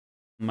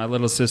My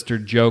little sister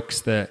jokes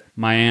that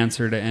my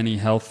answer to any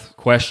health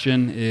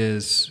question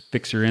is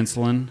fix your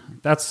insulin.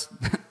 That's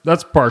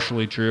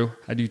partially true.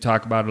 I do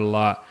talk about it a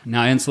lot.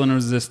 Now, insulin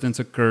resistance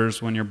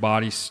occurs when your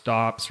body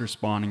stops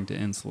responding to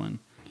insulin.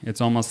 It's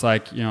almost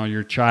like,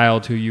 your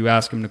child who you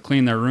ask them to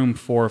clean their room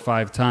 4 or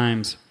 5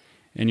 times,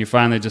 and you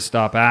finally just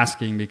stop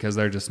asking because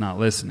they're just not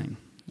listening.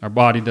 Our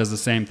body does the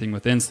same thing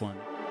with insulin.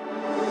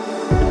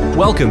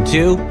 Welcome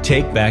to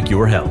Take Back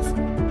Your Health,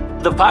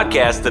 the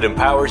podcast that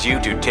empowers you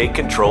to take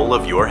control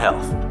of your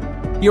health.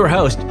 Your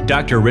host,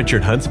 Dr.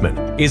 Richard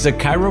Huntsman, is a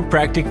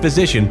chiropractic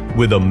physician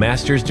with a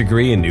master's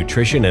degree in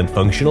nutrition and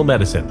functional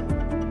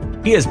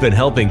medicine. He has been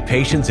helping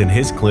patients in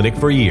his clinic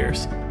for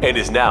years and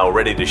is now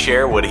ready to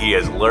share what he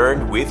has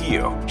learned with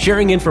you,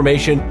 sharing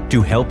information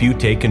to help you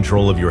take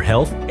control of your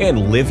health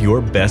and live your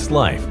best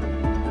life.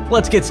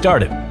 Let's get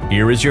started.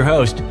 Here is your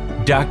host,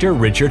 Dr.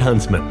 Richard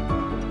Huntsman.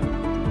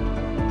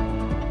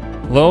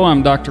 Hello,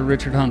 I'm Dr.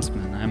 Richard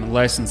Huntsman. I'm a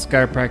licensed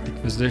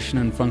chiropractic physician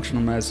and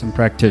functional medicine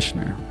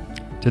practitioner.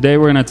 Today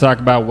we're going to talk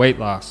about weight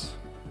loss.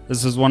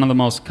 This is one of the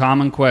most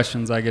common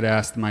questions I get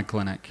asked in my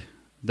clinic.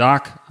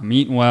 Doc, I'm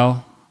eating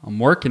well, I'm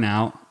working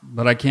out,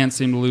 but I can't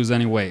seem to lose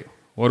any weight.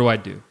 What do I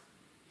do?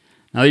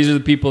 Now, these are the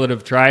people that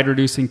have tried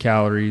reducing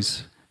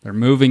calories, they're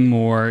moving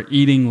more,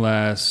 eating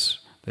less,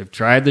 they've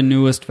tried the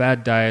newest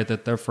fad diet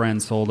that their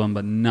friends told them,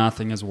 but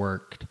nothing has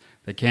worked.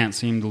 They can't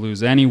seem to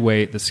lose any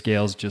weight, the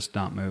scale's just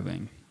not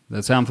moving. Does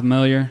that sound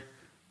familiar?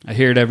 I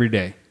hear it every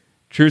day.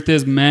 Truth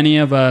is, many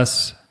of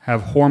us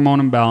have hormone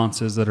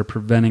imbalances that are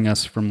preventing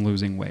us from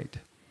losing weight.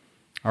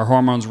 Our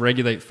hormones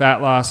regulate fat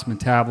loss,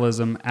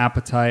 metabolism,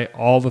 appetite,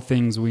 all the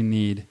things we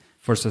need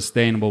for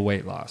sustainable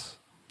weight loss.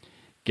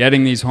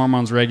 Getting these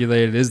hormones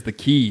regulated is the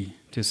key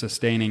to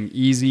sustaining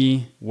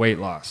easy weight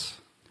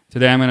loss.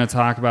 Today I'm going to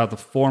talk about the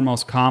 4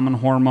 most common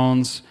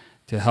hormones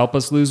to help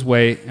us lose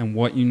weight and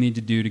what you need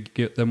to do to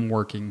get them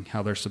working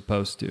how they're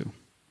supposed to.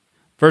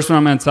 First one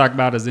I'm going to talk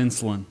about is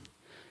insulin.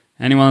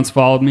 Anyone that's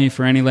followed me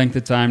for any length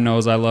of time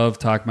knows I love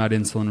talking about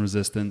insulin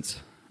resistance.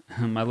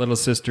 My little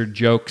sister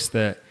jokes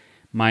that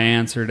my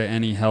answer to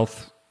any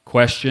health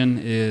question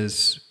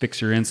is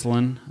fix your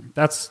insulin.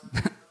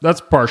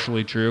 That's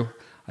partially true.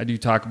 I do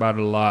talk about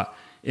it a lot.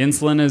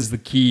 Insulin is the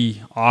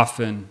key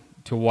often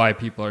to why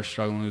people are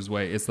struggling to lose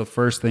weight. It's the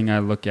first thing I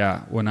look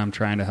at when I'm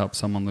trying to help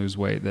someone lose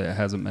weight that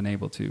hasn't been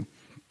able to.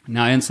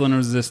 Now, insulin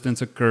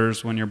resistance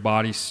occurs when your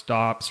body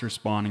stops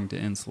responding to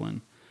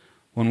insulin.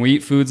 When we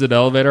eat foods that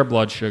elevate our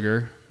blood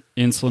sugar,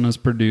 insulin is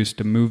produced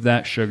to move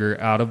that sugar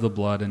out of the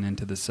blood and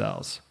into the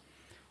cells.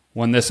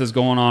 When this is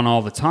going on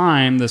all the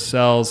time, the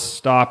cells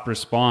stop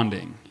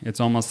responding. It's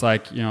almost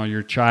like,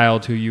 your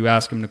child who you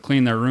ask them to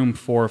clean their room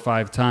 4 or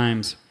 5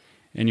 times,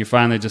 and you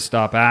finally just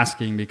stop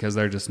asking because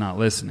they're just not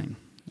listening.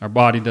 Our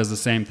body does the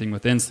same thing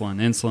with insulin.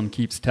 Insulin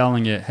keeps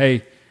telling it,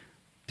 hey,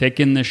 take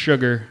in this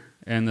sugar,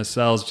 and the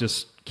cells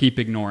just keep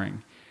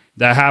ignoring.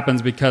 That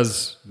happens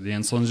because the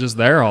insulin's just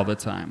there all the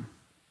time.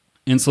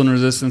 Insulin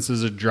resistance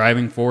is a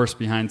driving force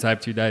behind type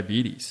 2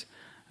 diabetes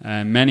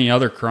and many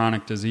other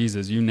chronic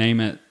diseases. You name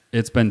it,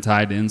 it's been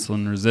tied to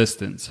insulin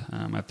resistance.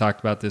 I've talked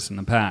about this in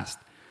the past.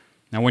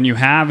 Now, when you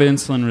have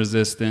insulin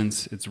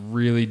resistance, it's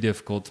really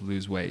difficult to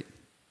lose weight.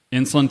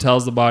 Insulin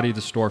tells the body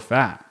to store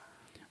fat.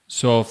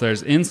 So if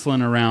there's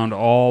insulin around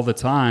all the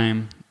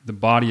time, the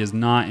body is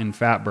not in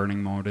fat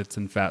burning mode, it's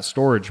in fat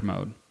storage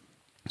mode.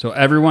 So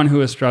everyone who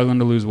is struggling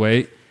to lose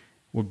weight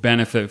would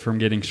benefit from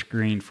getting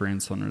screened for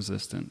insulin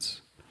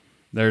resistance.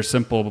 There's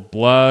simple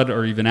blood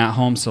or even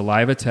at-home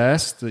saliva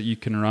tests that you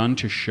can run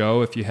to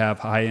show if you have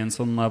high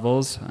insulin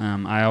levels.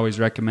 I always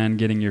recommend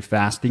getting your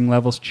fasting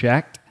levels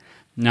checked.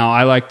 Now,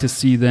 I like to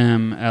see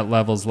them at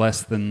levels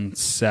less than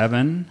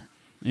 7.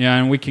 Yeah,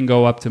 and we can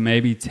go up to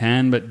maybe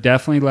 10, but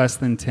definitely less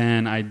than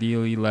 10,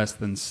 ideally less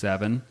than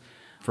 7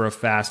 for a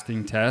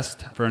fasting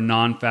test. For a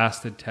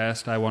non-fasted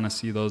test, I want to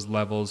see those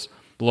levels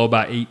below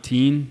about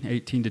 18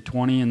 to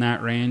 20 in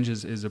that range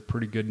is a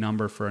pretty good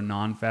number for a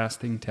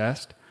non-fasting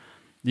test.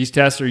 These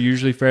tests are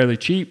usually fairly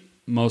cheap.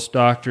 Most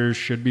doctors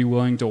should be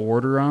willing to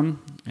order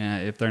them.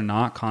 If they're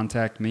not,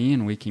 contact me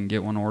and we can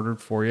get one ordered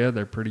for you.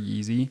 They're pretty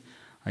easy.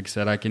 Like I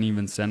said, I can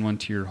even send one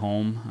to your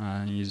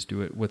home. You just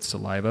do it with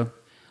saliva.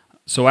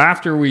 So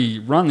after we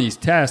run these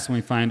tests and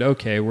we find,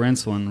 okay, we're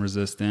insulin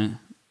resistant,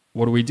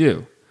 what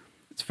do?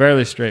 It's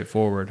fairly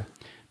straightforward.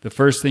 The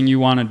first thing you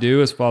want to do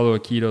is follow a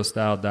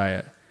keto-style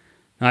diet.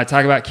 Now, I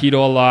talk about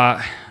keto a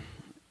lot.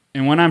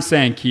 And when I'm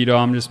saying keto,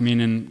 I'm just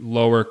meaning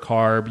lower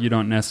carb. You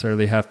don't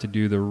necessarily have to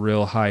do the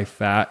real high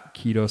fat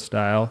keto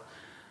style.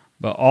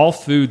 But all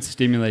food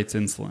stimulates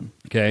insulin,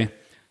 okay?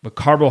 But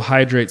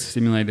carbohydrates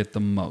stimulate it the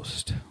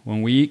most.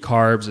 When we eat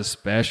carbs,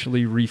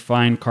 especially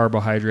refined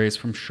carbohydrates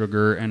from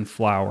sugar and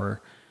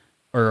flour,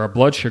 our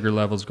blood sugar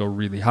levels go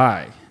really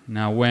high.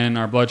 Now, when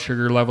our blood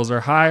sugar levels are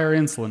high, our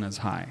insulin is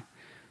high.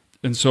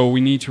 And so we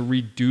need to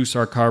reduce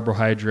our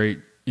carbohydrate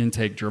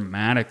intake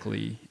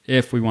dramatically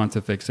if we want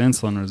to fix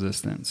insulin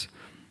resistance.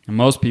 And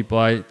most people,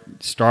 I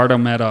start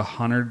them at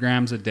 100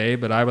 grams a day,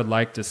 but I would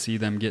like to see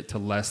them get to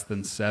less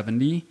than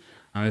 70.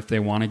 If they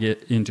want to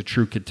get into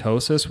true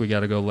ketosis, we got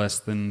to go less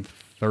than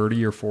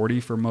 30 or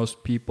 40 for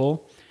most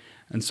people.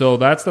 And so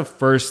that's the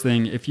first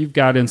thing. If you've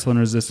got insulin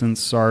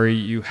resistance,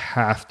 you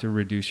have to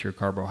reduce your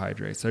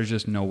carbohydrates. There's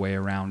just no way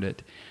around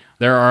it.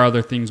 There are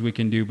other things we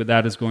can do, but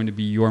that is going to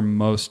be your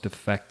most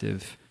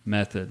effective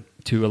method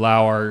to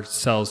allow our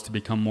cells to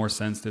become more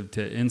sensitive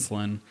to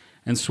insulin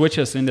and switch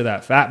us into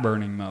that fat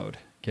burning mode,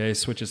 okay?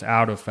 Switch us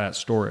out of fat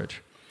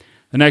storage.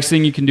 The next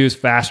thing you can do is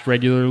fast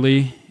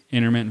regularly.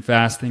 Intermittent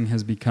fasting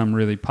has become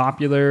really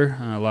popular.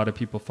 A lot of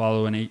people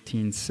follow an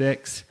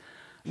 18-6,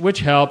 which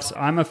helps.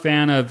 I'm a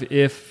fan of,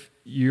 if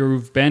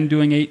you've been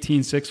doing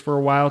 18-6 for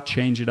a while,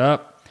 change it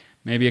up.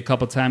 Maybe a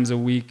couple times a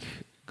week,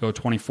 go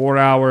 24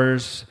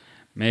 hours.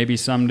 Maybe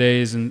some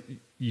days and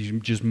you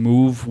just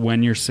move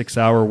when your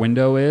 6-hour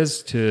window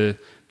is to,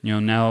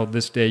 now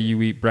this day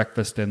you eat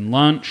breakfast and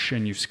lunch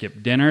and you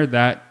skip dinner.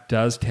 That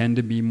does tend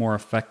to be more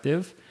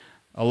effective.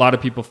 A lot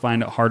of people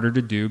find it harder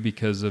to do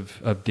because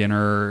of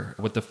dinner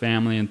with the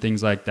family and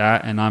things like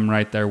that, and I'm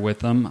right there with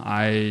them.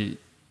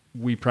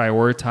 We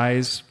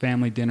prioritize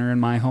family dinner in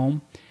my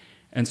home,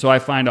 and so I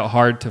find it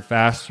hard to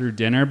fast through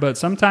dinner, but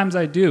sometimes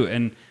I do,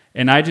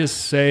 and I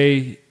just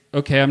say,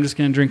 okay, I'm just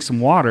going to drink some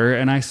water,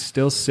 and I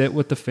still sit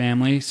with the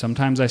family.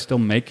 Sometimes I still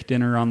make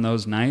dinner on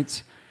those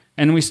nights,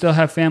 and we still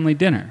have family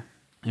dinner.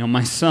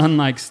 My son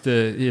likes to,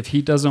 if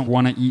he doesn't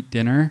want to eat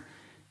dinner,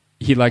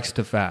 he likes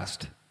to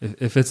fast.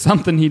 If it's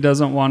something he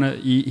doesn't want to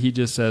eat, he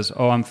just says,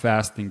 oh, I'm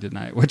fasting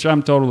tonight, which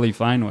I'm totally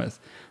fine with.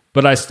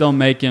 But I still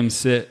make him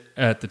sit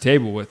at the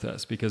table with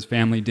us because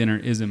family dinner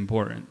is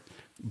important.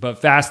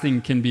 But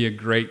fasting can be a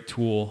great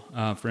tool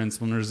for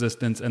insulin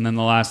resistance. And then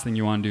the last thing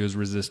you want to do is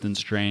resistance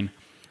train.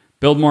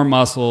 Build more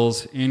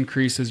muscles,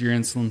 increases your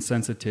insulin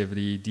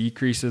sensitivity,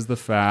 decreases the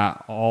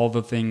fat, all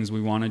the things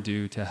we want to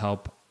do to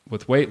help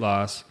with weight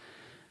loss.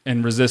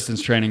 And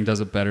resistance training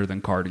does it better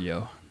than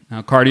cardio.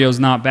 Now, cardio is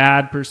not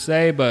bad per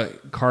se,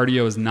 but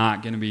cardio is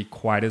not going to be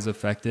quite as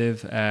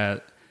effective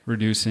at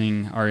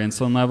reducing our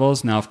insulin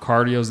levels. Now, if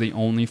cardio is the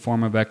only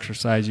form of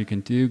exercise you can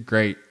do,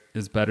 great,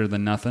 is better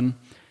than nothing.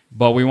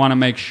 But we want to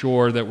make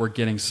sure that we're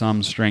getting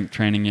some strength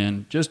training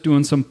in. Just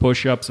doing some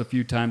push-ups a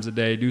few times a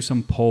day, do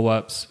some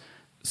pull-ups,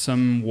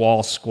 some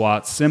wall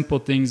squats, simple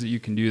things that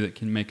you can do that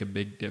can make a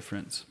big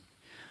difference.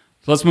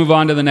 So let's move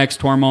on to the next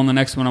hormone. The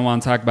next one I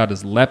want to talk about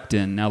is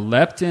leptin. Now,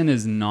 leptin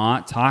is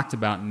not talked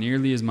about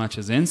nearly as much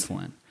as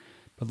insulin,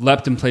 but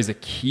leptin plays a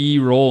key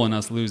role in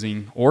us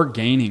losing or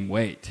gaining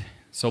weight.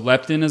 So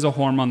leptin is a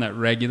hormone that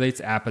regulates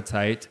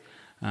appetite.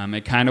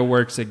 It kind of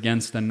works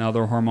against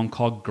another hormone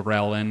called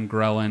ghrelin.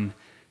 Ghrelin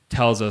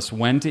tells us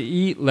when to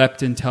eat.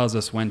 Leptin tells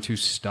us when to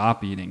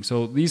stop eating.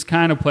 So these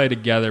kind of play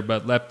together,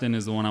 but leptin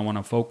is the one I want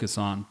to focus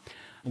on.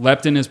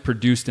 Leptin is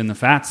produced in the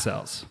fat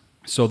cells.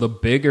 So the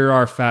bigger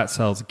our fat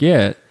cells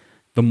get,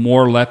 the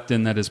more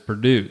leptin that is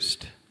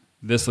produced.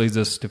 This leads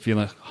us to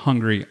feeling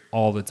hungry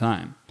all the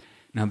time.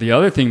 Now, the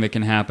other thing that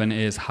can happen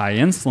is high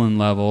insulin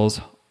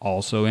levels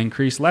also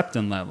increase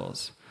leptin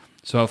levels.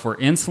 So if we're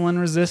insulin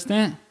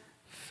resistant,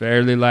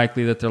 fairly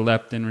likely that they're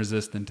leptin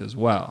resistant as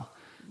well.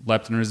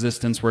 Leptin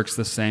resistance works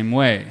the same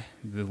way.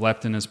 The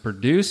leptin is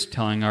produced,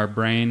 telling our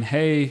brain,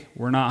 hey,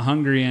 we're not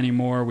hungry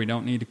anymore, we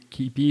don't need to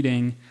keep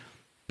eating.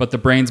 But the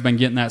brain's been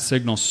getting that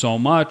signal so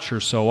much or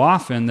so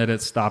often that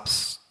it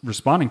stops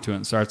responding to it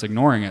and starts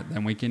ignoring it.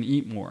 Then we can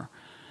eat more.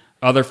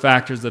 Other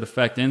factors that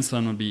affect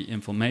insulin would be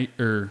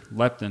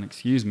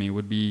leptin,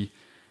 would be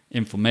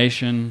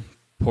inflammation,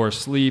 poor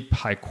sleep,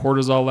 high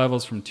cortisol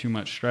levels from too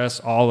much stress.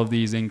 All of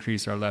these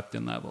increase our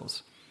leptin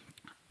levels.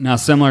 Now,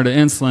 similar to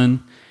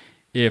insulin,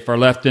 if our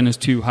leptin is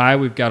too high,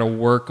 we've got to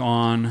work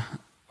on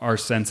our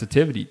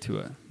sensitivity to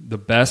it. The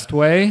best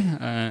way,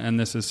 and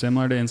this is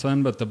similar to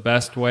insulin, but the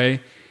best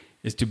way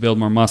is to build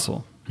more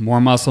muscle.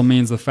 More muscle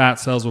means the fat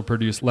cells will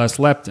produce less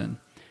leptin.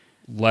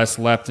 Less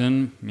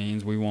leptin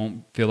means we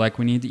won't feel like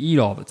we need to eat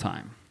all the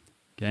time.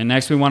 Okay,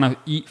 next we want to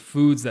eat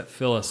foods that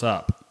fill us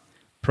up.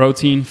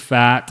 Protein,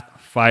 fat,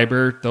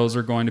 fiber, those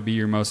are going to be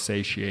your most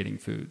satiating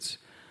foods.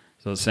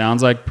 So it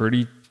sounds like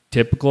pretty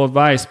typical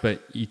advice,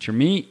 but eat your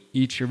meat,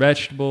 eat your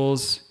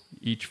vegetables,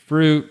 eat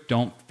fruit,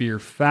 don't fear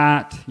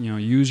fat,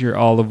 use your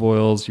olive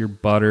oils, your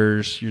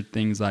butters, your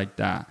things like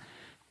that.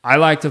 I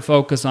like to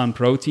focus on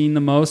protein the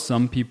most.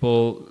 Some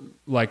people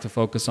like to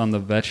focus on the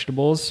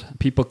vegetables.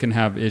 People can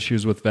have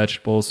issues with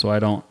vegetables, so I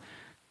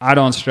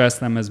don't stress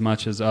them as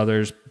much as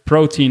others.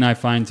 Protein I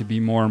find to be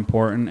more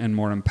important and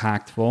more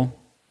impactful.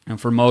 And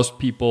for most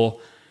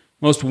people,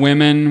 most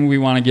women, we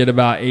want to get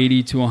about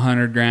 80 to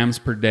 100 grams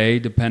per day,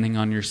 depending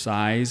on your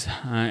size.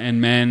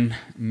 And men,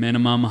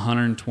 minimum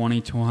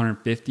 120 to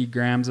 150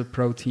 grams of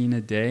protein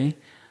a day.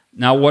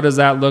 Now, what does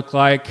that look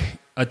like?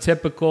 A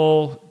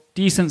typical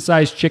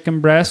decent-sized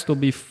chicken breast will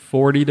be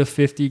 40 to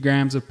 50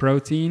 grams of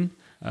protein.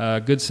 A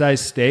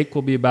good-sized steak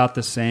will be about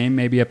the same,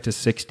 maybe up to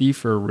 60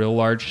 for a real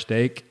large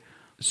steak.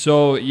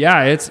 So,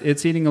 yeah,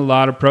 it's eating a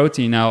lot of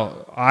protein.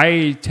 Now,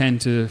 I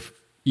tend to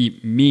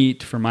eat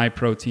meat for my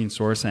protein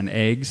source and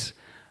eggs,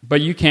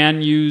 but you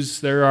can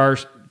there are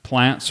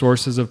plant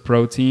sources of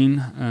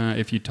protein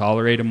if you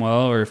tolerate them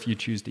well or if you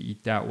choose to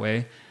eat that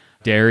way.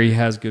 Dairy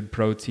has good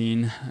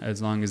protein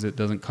as long as it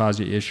doesn't cause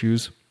you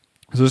issues.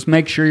 So just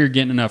make sure you're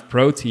getting enough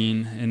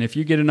protein. And if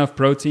you get enough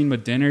protein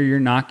with dinner, you're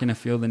not going to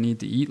feel the need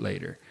to eat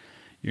later.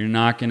 You're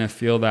not going to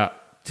feel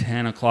that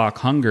 10 o'clock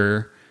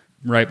hunger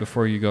right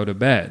before you go to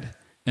bed.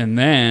 And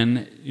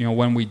then,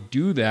 when we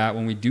do that,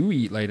 when we do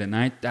eat late at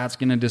night, that's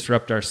going to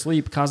disrupt our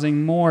sleep,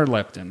 causing more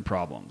leptin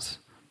problems.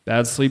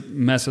 Bad sleep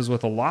messes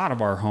with a lot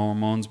of our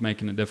hormones,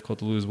 making it difficult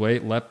to lose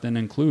weight, leptin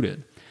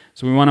included.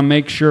 So we want to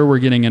make sure we're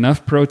getting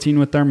enough protein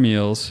with our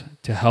meals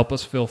to help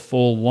us feel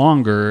full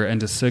longer and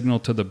to signal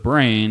to the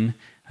brain,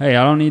 hey,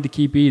 I don't need to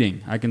keep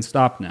eating. I can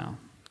stop now.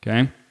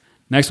 Okay?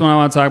 Next one I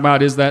want to talk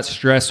about is that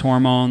stress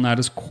hormone. That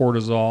is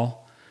cortisol.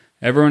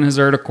 Everyone has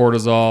heard of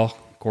cortisol.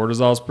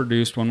 Cortisol is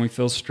produced when we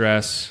feel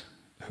stress.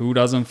 Who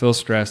doesn't feel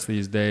stress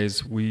these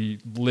days? We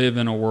live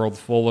in a world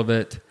full of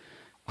it.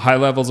 High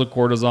levels of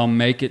cortisol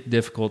make it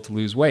difficult to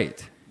lose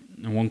weight.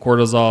 And when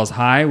cortisol is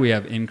high, we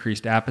have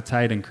increased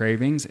appetite and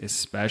cravings,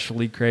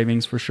 especially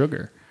cravings for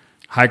sugar.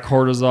 High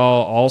cortisol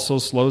also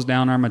slows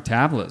down our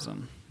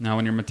metabolism. Now,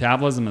 when your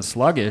metabolism is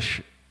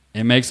sluggish,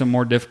 it makes it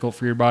more difficult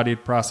for your body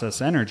to process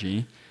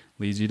energy,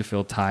 leads you to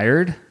feel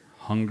tired,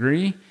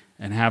 hungry,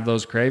 and have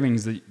those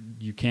cravings that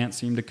you can't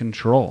seem to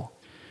control.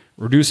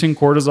 Reducing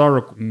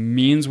cortisol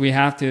means we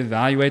have to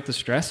evaluate the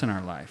stress in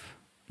our life.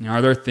 Now,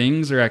 are there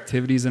things or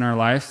activities in our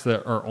life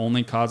that are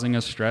only causing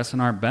us stress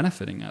and aren't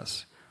benefiting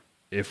us?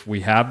 If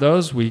we have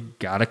those, we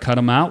got to cut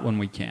them out when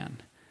we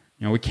can.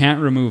 We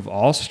can't remove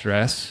all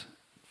stress,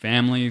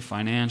 family,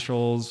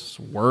 financials,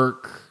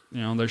 work,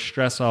 there's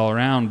stress all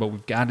around, but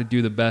we've got to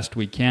do the best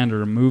we can to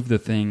remove the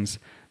things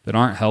that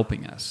aren't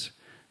helping us.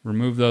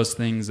 Remove those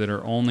things that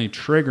are only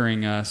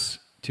triggering us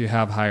to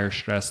have higher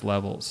stress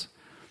levels.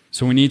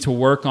 So we need to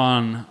work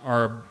on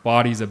our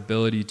body's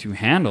ability to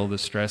handle the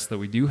stress that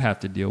we do have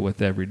to deal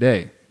with every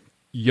day.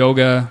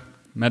 Yoga,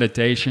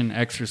 meditation,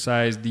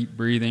 exercise, deep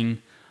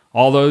breathing,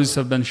 all those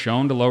have been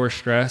shown to lower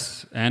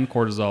stress and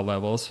cortisol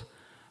levels.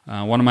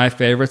 One of my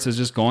favorites is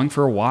just going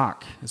for a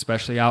walk,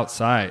 especially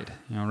outside.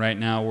 Right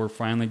now we're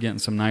finally getting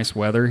some nice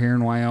weather here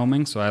in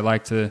Wyoming, so I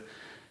like to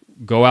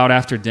go out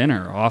after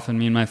dinner. Often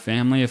me and my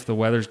family, if the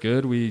weather's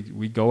good,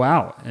 we go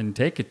out and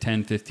take a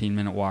 10,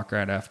 15-minute walk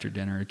right after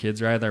dinner. The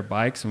kids ride their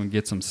bikes and we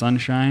get some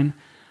sunshine.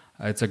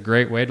 It's a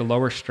great way to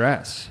lower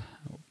stress.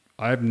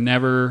 I've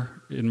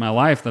never in my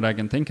life that I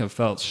can think of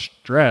felt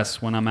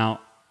stress when I'm out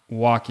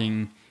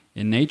walking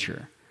in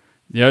nature.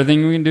 The other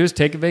thing we can do is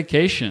take a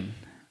vacation.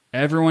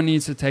 Everyone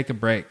needs to take a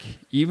break.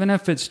 Even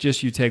if it's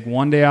just you take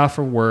one day off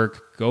of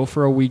work, go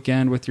for a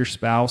weekend with your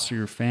spouse or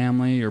your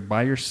family or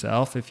by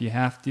yourself if you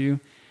have to.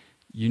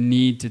 You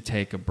need to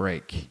take a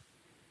break.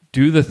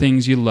 Do the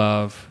things you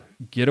love.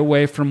 Get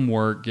away from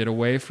work. Get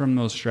away from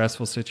those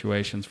stressful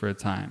situations for a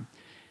time.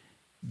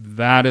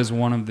 That is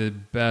one of the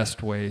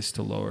best ways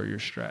to lower your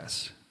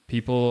stress.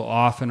 People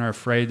often are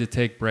afraid to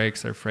take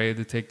breaks. They're afraid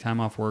to take time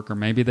off work, or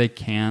maybe they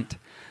can't.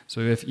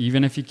 So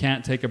even if you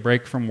can't take a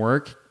break from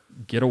work,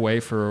 get away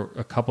for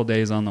a couple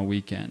days on the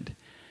weekend.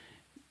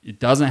 It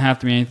doesn't have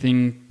to be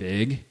anything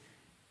big.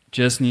 It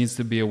just needs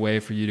to be a way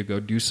for you to go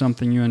do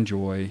something you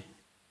enjoy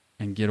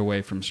and get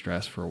away from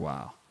stress for a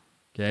while.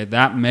 Okay,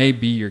 that may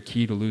be your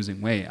key to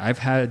losing weight. I've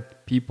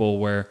had people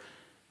where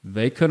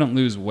they couldn't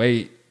lose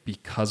weight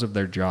because of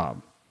their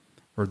job,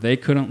 or they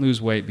couldn't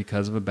lose weight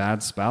because of a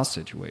bad spouse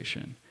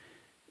situation.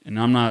 And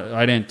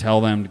I didn't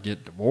tell them to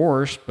get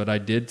divorced, but I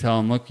did tell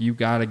them, look, you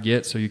got to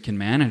get so you can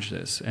manage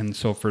this. And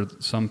so for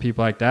some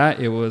people like that,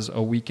 it was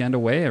a weekend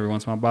away every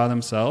once in a while by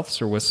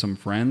themselves or with some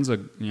friends,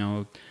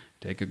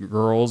 take a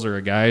girls or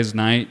a guy's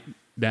night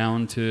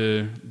down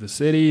to the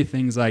city,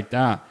 things like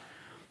that.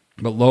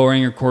 But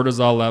lowering your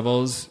cortisol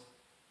levels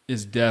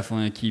is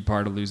definitely a key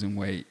part of losing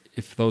weight.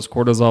 If those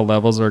cortisol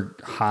levels are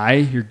high,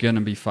 you're going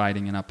to be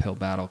fighting an uphill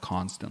battle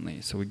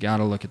constantly. So we got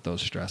to look at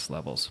those stress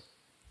levels.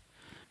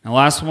 Now,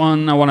 last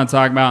one I want to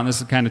talk about, and this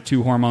is kind of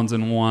two hormones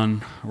in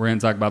one, we're going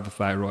to talk about the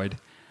thyroid.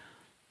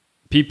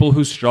 People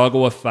who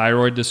struggle with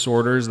thyroid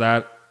disorders,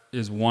 that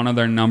is one of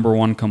their number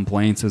one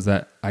complaints, is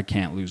that I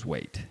can't lose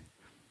weight.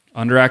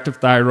 Underactive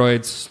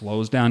thyroid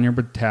slows down your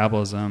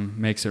metabolism,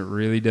 makes it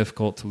really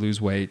difficult to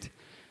lose weight.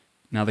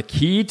 Now, the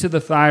key to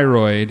the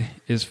thyroid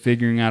is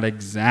figuring out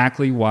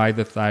exactly why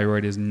the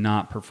thyroid is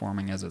not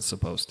performing as it's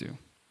supposed to.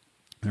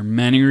 There are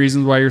many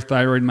reasons why your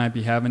thyroid might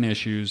be having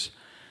issues.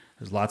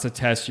 There's lots of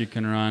tests you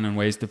can run and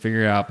ways to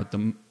figure it out,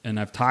 and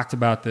I've talked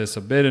about this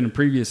a bit in a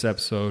previous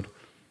episode,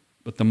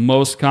 but the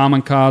most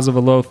common cause of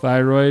a low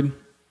thyroid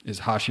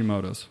is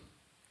Hashimoto's.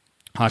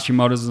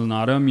 Hashimoto's is an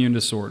autoimmune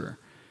disorder.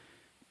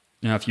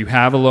 Now, if you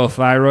have a low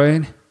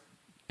thyroid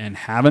and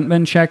haven't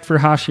been checked for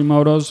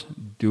Hashimoto's,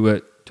 do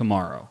it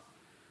tomorrow.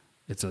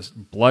 It's a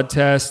blood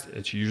test.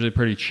 It's usually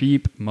pretty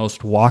cheap.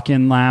 Most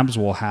walk-in labs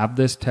will have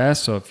this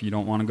test, so if you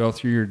don't want to go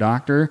through your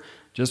doctor,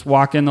 just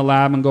walk in the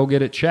lab and go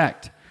get it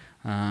checked.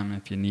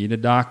 If you need a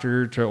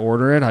doctor to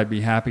order it, I'd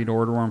be happy to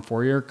order one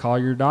for you or call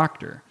your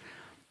doctor.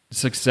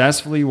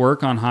 Successfully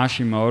work on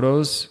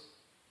Hashimoto's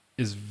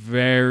is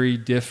very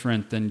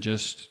different than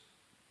just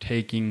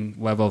taking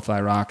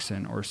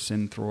levothyroxine or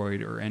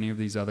Synthroid or any of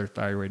these other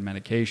thyroid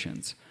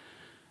medications.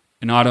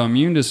 An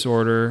autoimmune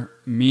disorder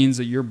means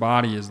that your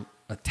body is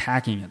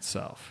attacking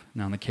itself.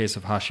 Now, in the case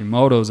of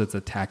Hashimoto's, it's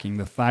attacking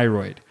the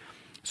thyroid.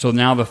 So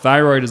now the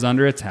thyroid is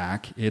under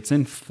attack. It's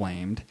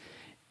inflamed.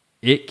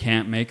 It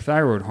can't make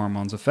thyroid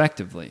hormones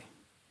effectively.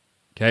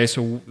 Okay,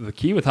 so the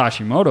key with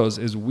Hashimoto's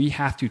is we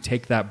have to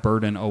take that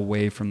burden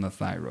away from the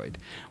thyroid.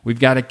 We've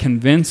got to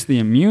convince the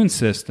immune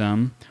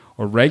system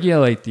or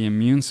regulate the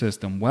immune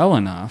system well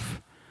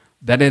enough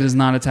that it is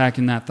not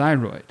attacking that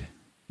thyroid.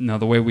 Now,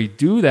 the way we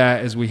do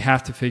that is we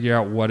have to figure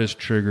out what is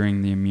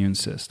triggering the immune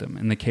system.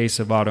 In the case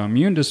of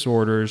autoimmune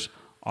disorders,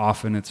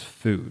 often it's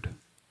food.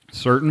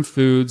 Certain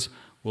foods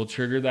will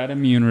trigger that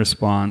immune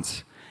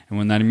response, and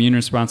when that immune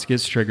response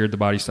gets triggered, the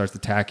body starts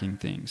attacking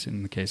things.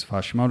 In the case of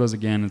Hashimoto's,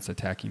 again, it's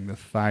attacking the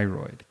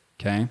thyroid,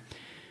 okay?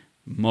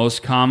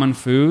 Most common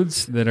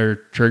foods that are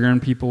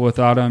triggering people with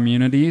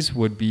autoimmunities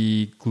would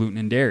be gluten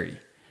and dairy.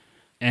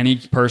 Any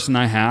person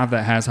I have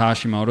that has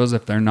Hashimoto's,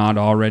 if they're not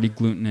already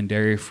gluten and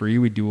dairy free,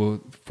 we do a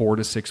 4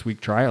 to 6 week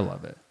trial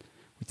of it.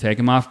 We take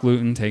them off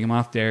gluten, take them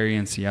off dairy,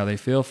 and see how they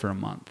feel for a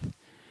month.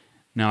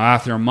 Now,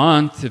 after a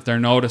month, if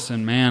they're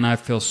noticing, man, I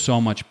feel so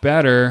much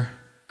better,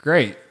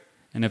 great.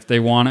 And if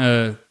they want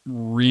to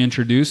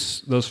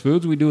reintroduce those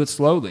foods, we do it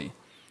slowly.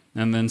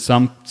 And then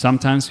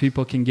sometimes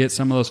people can get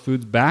some of those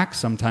foods back,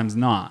 sometimes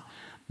not.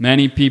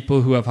 Many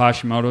people who have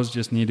Hashimoto's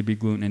just need to be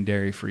gluten and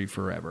dairy free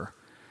forever.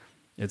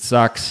 It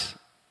sucks.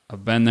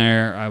 I've been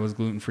there. I was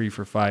gluten-free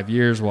for 5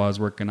 years while I was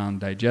working on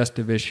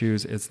digestive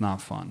issues. It's not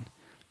fun.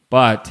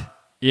 But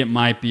it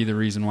might be the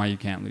reason why you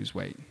can't lose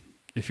weight.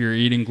 If you're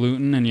eating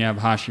gluten and you have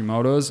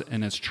Hashimoto's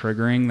and it's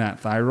triggering that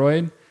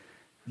thyroid,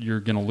 you're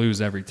going to lose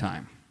every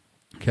time.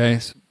 Okay?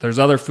 So there's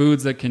other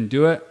foods that can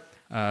do it.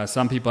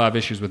 Some people have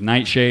issues with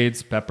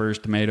nightshades, peppers,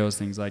 tomatoes,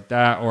 things like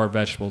that, or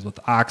vegetables with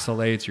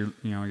oxalates,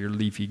 your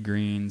leafy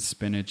greens,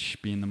 spinach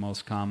being the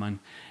most common.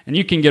 And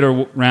you can get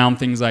around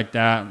things like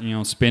that.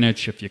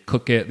 Spinach, if you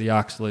cook it, the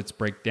oxalates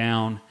break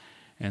down,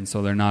 and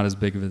so they're not as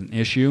big of an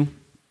issue.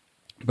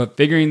 But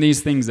figuring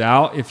these things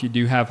out, if you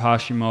do have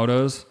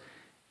Hashimoto's,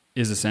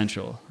 is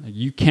essential.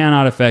 You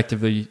cannot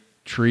effectively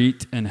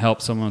treat and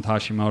help someone with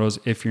Hashimoto's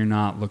if you're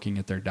not looking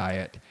at their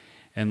diet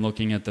and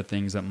looking at the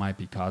things that might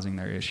be causing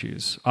their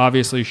issues.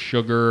 Obviously,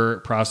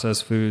 sugar,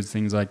 processed foods,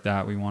 things like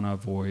that we want to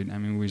avoid. I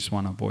mean, we just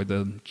want to avoid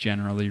them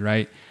generally,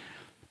 right?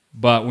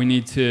 But we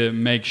need to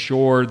make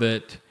sure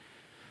that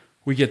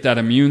we get that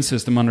immune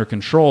system under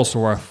control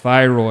so our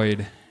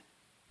thyroid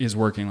is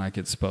working like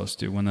it's supposed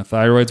to. When the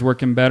thyroid's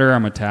working better, our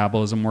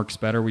metabolism works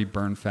better, we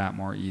burn fat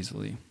more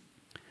easily.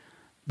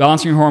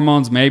 Balancing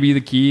hormones may be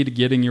the key to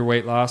getting your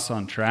weight loss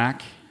on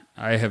track.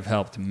 I have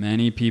helped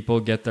many people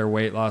get their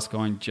weight loss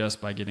going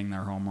just by getting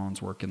their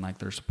hormones working like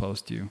they're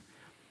supposed to.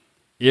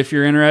 If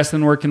you're interested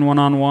in working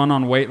one-on-one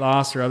on weight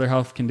loss or other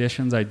health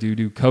conditions, I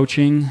do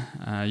coaching.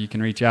 You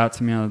can reach out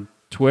to me on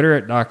Twitter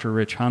at Dr.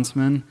 Rich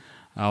Huntsman.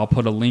 I'll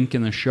put a link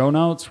in the show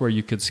notes where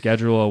you could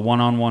schedule a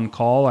one-on-one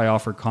call. I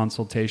offer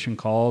consultation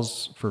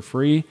calls for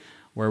free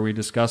where we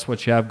discuss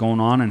what you have going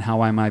on and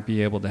how I might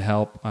be able to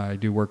help. I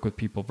do work with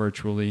people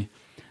virtually.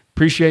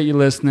 Appreciate you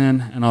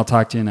listening, and I'll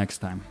talk to you next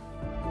time.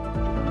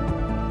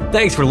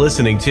 Thanks for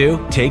listening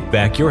to Take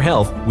Back Your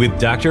Health with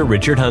Dr.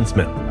 Richard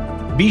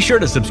Huntsman. Be sure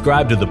to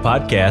subscribe to the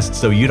podcast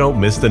so you don't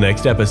miss the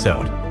next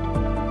episode.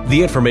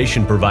 The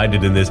information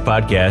provided in this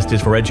podcast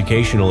is for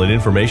educational and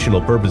informational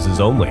purposes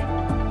only.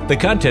 The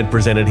content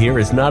presented here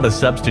is not a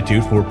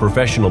substitute for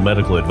professional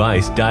medical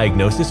advice,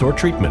 diagnosis, or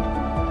treatment.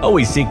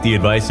 Always seek the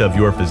advice of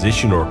your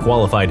physician or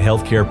qualified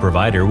healthcare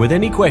provider with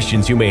any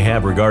questions you may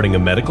have regarding a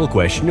medical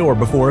question or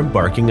before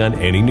embarking on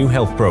any new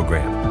health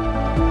program.